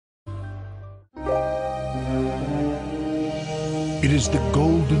It is the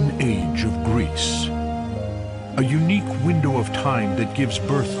golden age of Greece, a unique window of time that gives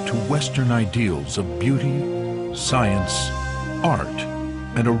birth to Western ideals of beauty, science, art,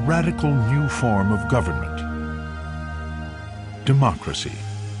 and a radical new form of government: democracy.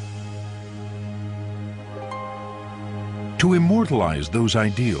 To immortalize those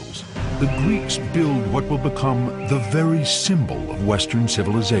ideals, the Greeks build what will become the very symbol of Western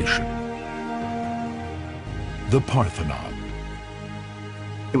civilization: the Parthenon.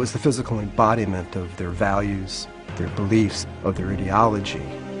 It was the physical embodiment of their values, their beliefs, of their ideology.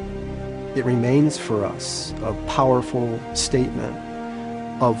 It remains for us a powerful statement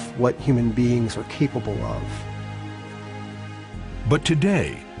of what human beings are capable of. But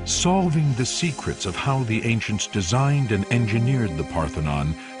today, solving the secrets of how the ancients designed and engineered the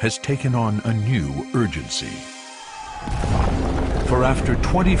Parthenon has taken on a new urgency. For after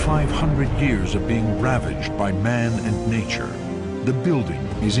 2,500 years of being ravaged by man and nature, the building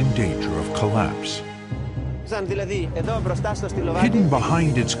is in danger of collapse. Hidden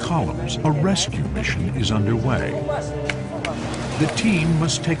behind its columns, a rescue mission is underway. The team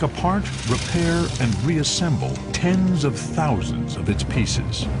must take apart, repair, and reassemble tens of thousands of its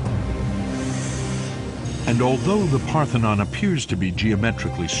pieces. And although the Parthenon appears to be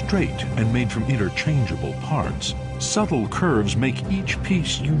geometrically straight and made from interchangeable parts, subtle curves make each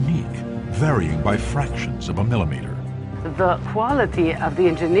piece unique, varying by fractions of a millimeter. The quality of the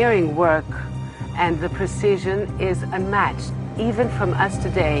engineering work and the precision is unmatched, even from us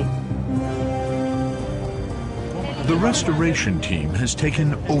today. The restoration team has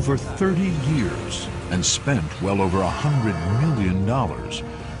taken over 30 years and spent well over $100 million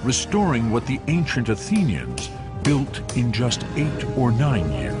restoring what the ancient Athenians built in just 8 or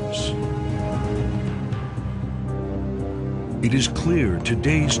 9 years. It is clear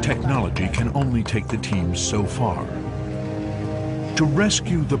today's technology can only take the team so far. To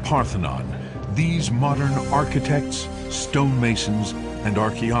rescue the Parthenon, these modern architects, stonemasons, and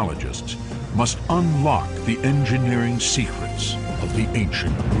archaeologists must unlock the engineering secrets of the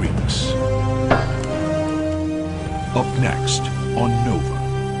ancient Greeks. Up next on Nova,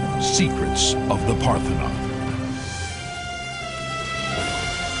 Secrets of the Parthenon.